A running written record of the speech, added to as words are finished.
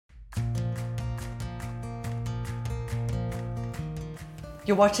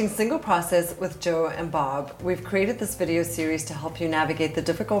You're watching Single Process with Joe and Bob. We've created this video series to help you navigate the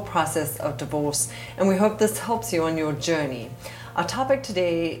difficult process of divorce, and we hope this helps you on your journey. Our topic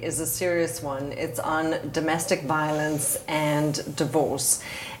today is a serious one. It's on domestic violence and divorce.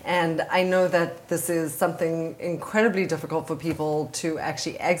 And I know that this is something incredibly difficult for people to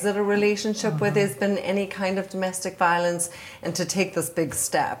actually exit a relationship where there's been any kind of domestic violence and to take this big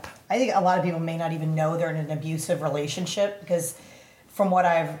step. I think a lot of people may not even know they're in an abusive relationship because from what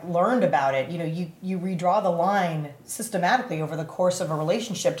I've learned about it, you redraw the line systematically over the course of a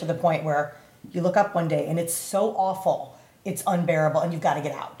relationship to the point where you look up one day and it's so awful, it's unbearable, and you've got to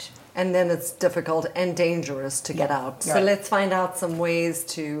get out. And then it's difficult and dangerous to get out. So let's find out some ways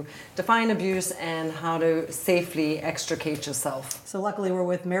to define abuse and how to safely extricate yourself. So luckily we're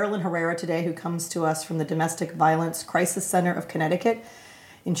with Marielynn Herrera today, who comes to us from the Domestic Violence Crisis Center of Connecticut.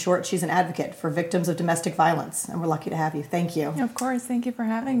 In short, she's an advocate for victims of domestic violence, and we're lucky to have you. Thank you. Of course. Thank you for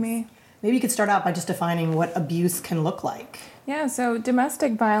having me. Maybe you could start out by just defining what abuse can look like. Yeah, so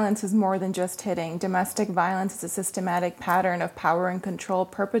domestic violence is more than just hitting. Domestic violence is a systematic pattern of power and control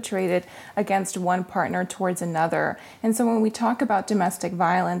perpetrated against one partner towards another. And so when we talk about domestic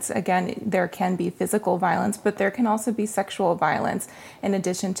violence, again, there can be physical violence, but there can also be sexual violence. In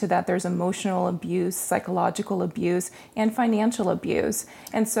addition to that, there's emotional abuse, psychological abuse, and financial abuse.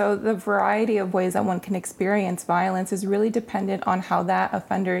 And so the variety of ways that one can experience violence is really dependent on how that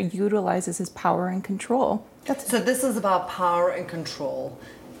offender utilizes his power and control. So this is about power and control.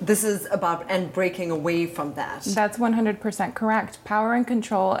 This is about and breaking away from that. That's 100% correct. Power and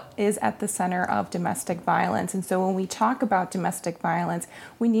control is at the center of domestic violence. And so when we talk about domestic violence,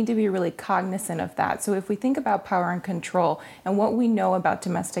 we need to be really cognizant of that. So if we think about power and control and what we know about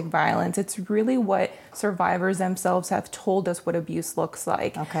domestic violence, it's really what survivors themselves have told us what abuse looks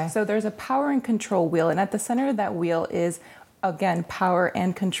like. Okay. So there's a power and control wheel, and at the center of that wheel is again, power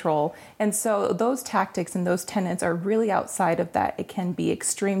and control. And so those tactics and those tenets are really outside of that. It can be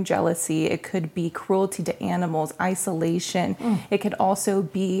extreme jealousy. It could be cruelty to animals, isolation. It could also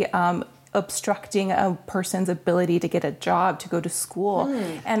be obstructing a person's ability to get a job, to go to school.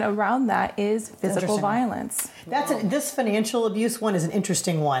 And around that is physical violence. This financial abuse one is an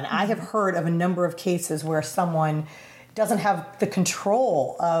interesting one. I have heard of a number of cases where someone doesn't have the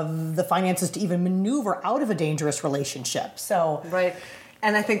control of the finances to even maneuver out of a dangerous relationship. So right.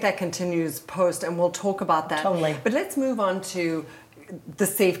 And I think that continues post, and we'll talk about that. Totally. But let's move on to the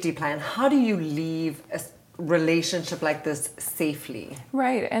safety plan. How do you leave a relationship like this safely?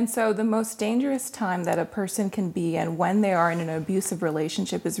 Right. And so the most dangerous time that a person can be in when they are in an abusive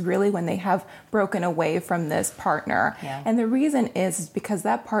relationship is really when they have broken away from this partner. Yeah. And the reason is because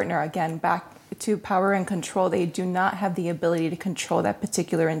that partner, again, back to power and control, they do not have the ability to control that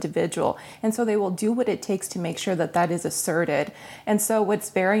particular individual. And so they will do what it takes to make sure that that is asserted. And so what's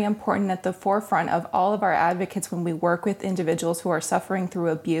very important at the forefront of all of our advocates when we work with individuals who are suffering through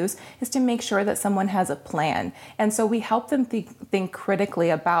abuse is to make sure that someone has a plan. And so we help them think critically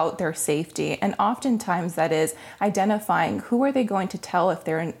about their safety. And oftentimes that is identifying who are they going to tell if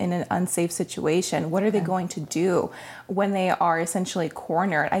they're in an unsafe situation? What are they going to do when they are essentially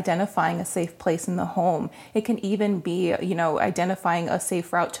cornered? Identifying a safe place in the home. It can even be, identifying a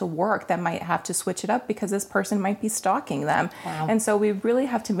safe route to work that might have to switch it up because this person might be stalking them. Wow. And so we really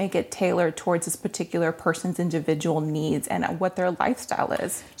have to make it tailored towards this particular person's individual needs and what their lifestyle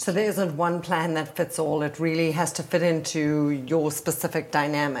is. So there isn't one plan that fits all. It really has to fit into your specific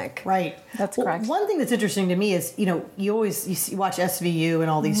dynamic. Right. That's correct. One thing that's interesting to me is, you watch SVU and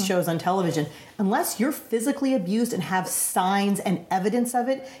all these shows on television. Unless you're physically abused and have signs and evidence of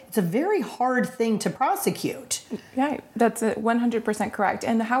it, it's a very hard thing to prosecute. Right. That's 100% correct.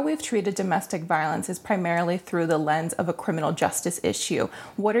 And how we've treated domestic violence is primarily through the lens of a criminal justice issue.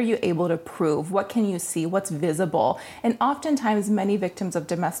 What are you able to prove? What can you see? What's visible? And oftentimes many victims of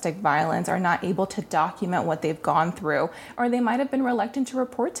domestic violence are not able to document what they've gone through, or they might have been reluctant to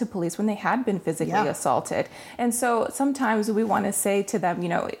report to police when they had been physically assaulted. And so sometimes we want to say to them,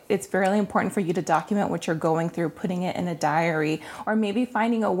 it's very important for you to document what you're going through, putting it in a diary, or maybe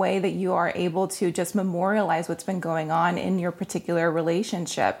finding a way that you are able to just memorialize what's been going on in your particular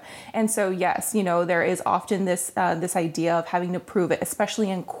relationship. And so, yes, there is often this idea of having to prove it, especially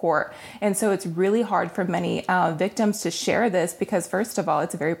in court. And so it's really hard for many victims to share this because, first of all,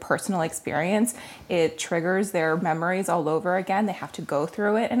 it's a very personal experience. It triggers their memories all over again. They have to go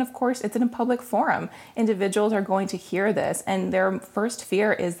through it. And of course, it's in a public forum. Individuals are going to hear this, and their first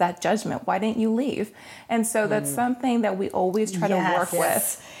fear is that judgment. Why didn't you leave? And so that's something that we always try to work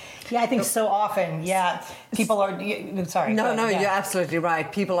with. Yeah, I think so often, people are, sorry. No, yeah. you're absolutely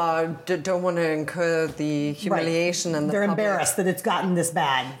right. People don't want to incur the humiliation and the They're public. embarrassed that it's gotten this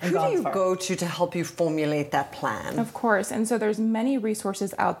bad. Who do you go to help you formulate that plan? Of course. And so there's many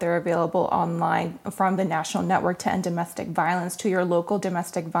resources out there available online, from the National Network to End Domestic Violence to your local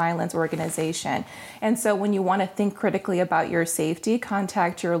domestic violence organization. And so when you want to think critically about your safety,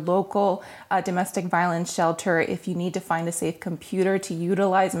 contact your local domestic violence shelter. If you need to find a safe computer to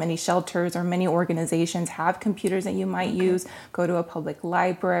utilize, many shelters or many organizations have computers that you might use. Go to a public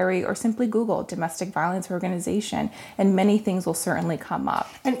library or simply Google domestic violence organization, and many things will certainly come up.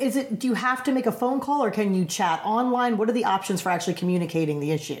 And do you have to make a phone call, or can you chat online? What are the options for actually communicating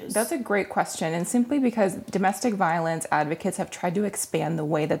the issues? That's a great question. And simply because domestic violence advocates have tried to expand the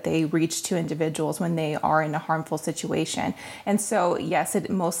way that they reach to individuals when they are in a harmful situation. And so, yes,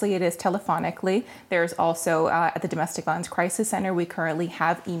 mostly it is telephonically. There's also at the Domestic Violence Crisis Center, we currently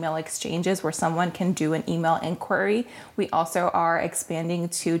have email exchanges where someone can do an email inquiry. We also are expanding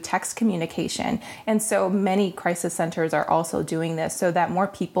to text communication. And so many crisis centers are also doing this so that more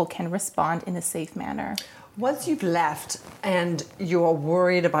people can respond in a safe manner. Once you've left and you're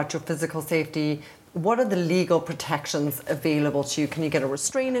worried about your physical safety, what are the legal protections available to you? Can you get a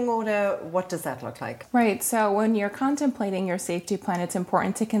restraining order? What does that look like? Right. So when you're contemplating your safety plan, it's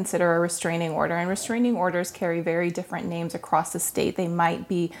important to consider a restraining order. And restraining orders carry very different names across the state. They might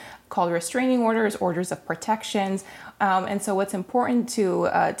be called restraining orders, orders of protections. And so what's important to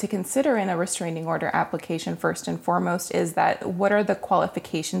consider in a restraining order application first and foremost is that what are the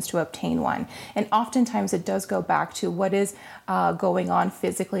qualifications to obtain one? And oftentimes it does go back to what is going on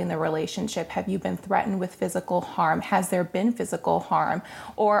physically in the relationship. Have you been threatened with physical harm? Has there been physical harm?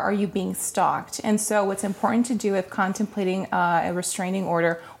 Or are you being stalked? And so what's important to do if contemplating a restraining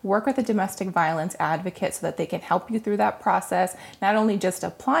order, work with a domestic violence advocate so that they can help you through that process, not only just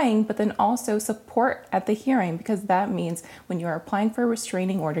applying, but then also support at the hearing, because that means when you're applying for a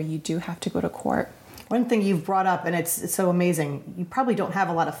restraining order, you do have to go to court. One thing you've brought up, and it's so amazing, you probably don't have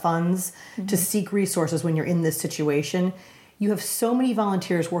a lot of funds to seek resources when you're in this situation. You have so many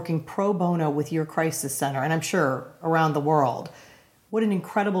volunteers working pro bono with your crisis center, and I'm sure around the world. What an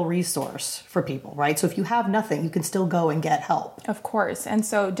incredible resource for people, right? So if you have nothing, you can still go and get help. Of course. And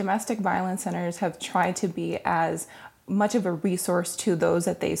so domestic violence centers have tried to be as much of a resource to those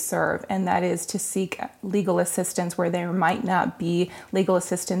that they serve, and that is to seek legal assistance where there might not be legal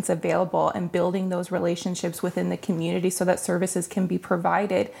assistance available, and building those relationships within the community so that services can be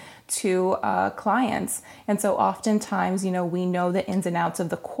provided to clients. And so oftentimes, we know the ins and outs of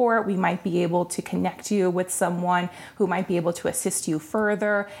the court. We might be able to connect you with someone who might be able to assist you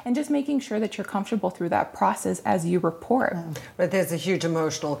further, and just making sure that you're comfortable through that process as you report. But there's a huge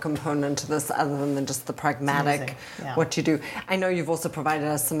emotional component to this other than just the pragmatic, what you do. I know you've also provided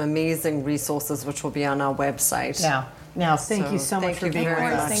us some amazing resources which will be on our website. Now, thank you so much for being with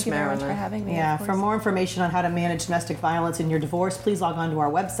us. Thank you very much for having me. Yeah, for more information on how to manage domestic violence in your divorce, please log on to our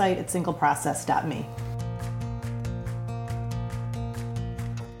website at singleprocess.me.